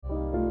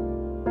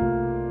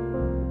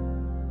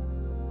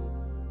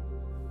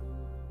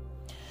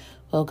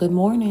Well, good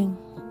morning.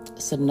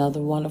 It's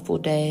another wonderful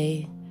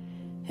day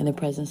in the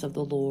presence of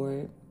the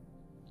Lord.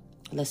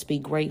 Let's be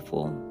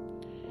grateful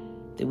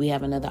that we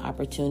have another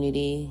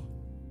opportunity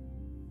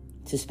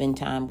to spend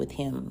time with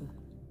Him.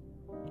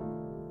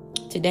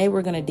 Today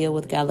we're going to deal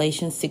with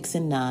Galatians 6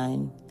 and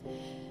 9.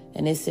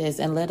 And it says,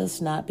 "And let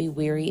us not be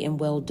weary in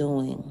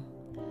well-doing,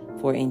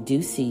 for in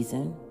due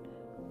season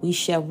we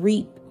shall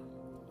reap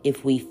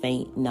if we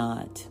faint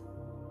not.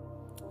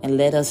 And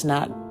let us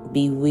not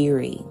be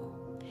weary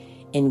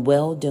in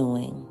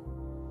well-doing,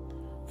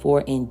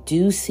 for in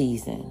due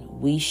season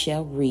we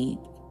shall reap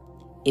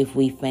if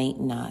we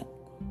faint not."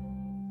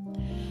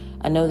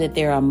 I know that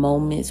there are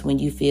moments when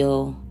you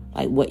feel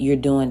like what you're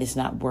doing is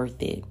not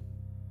worth it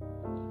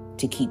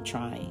to keep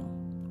trying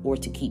or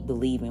to keep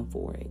believing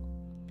for it.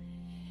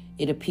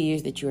 It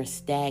appears that you're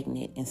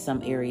stagnant in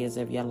some areas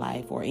of your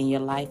life or in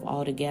your life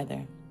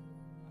altogether.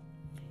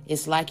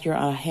 It's like you're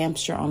a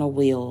hamster on a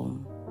wheel.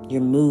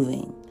 You're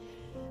moving,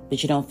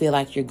 but you don't feel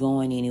like you're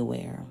going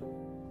anywhere.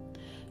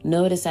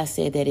 Notice I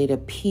said that it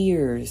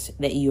appears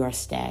that you are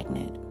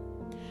stagnant.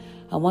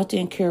 I want to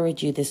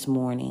encourage you this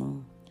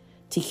morning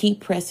to keep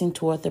pressing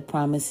toward the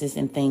promises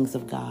and things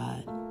of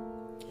God.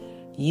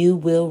 You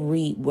will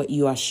reap what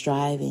you are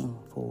striving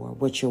for,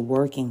 what you're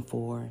working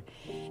for,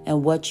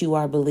 and what you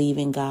are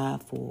believing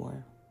God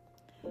for.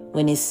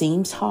 When it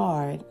seems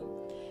hard,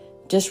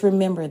 just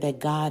remember that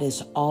God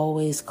is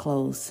always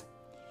close.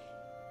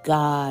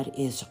 God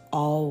is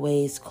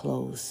always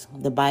close.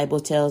 The Bible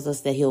tells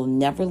us that He'll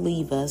never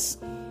leave us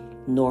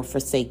nor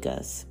forsake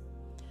us.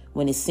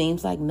 When it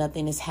seems like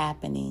nothing is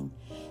happening,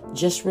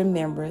 just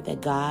remember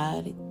that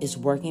God is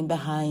working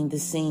behind the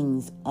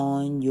scenes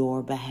on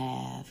your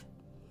behalf.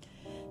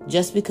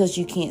 Just because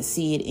you can't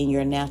see it in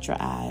your natural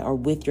eye or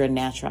with your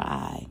natural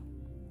eye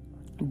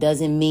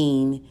doesn't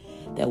mean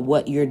that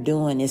what you're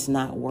doing is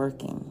not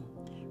working.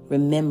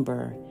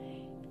 Remember,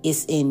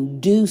 it's in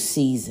due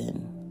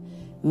season,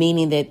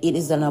 meaning that it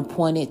is an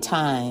appointed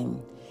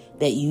time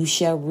that you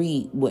shall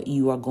reap what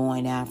you are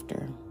going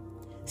after.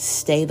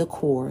 Stay the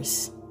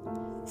course.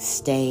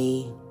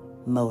 Stay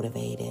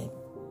motivated.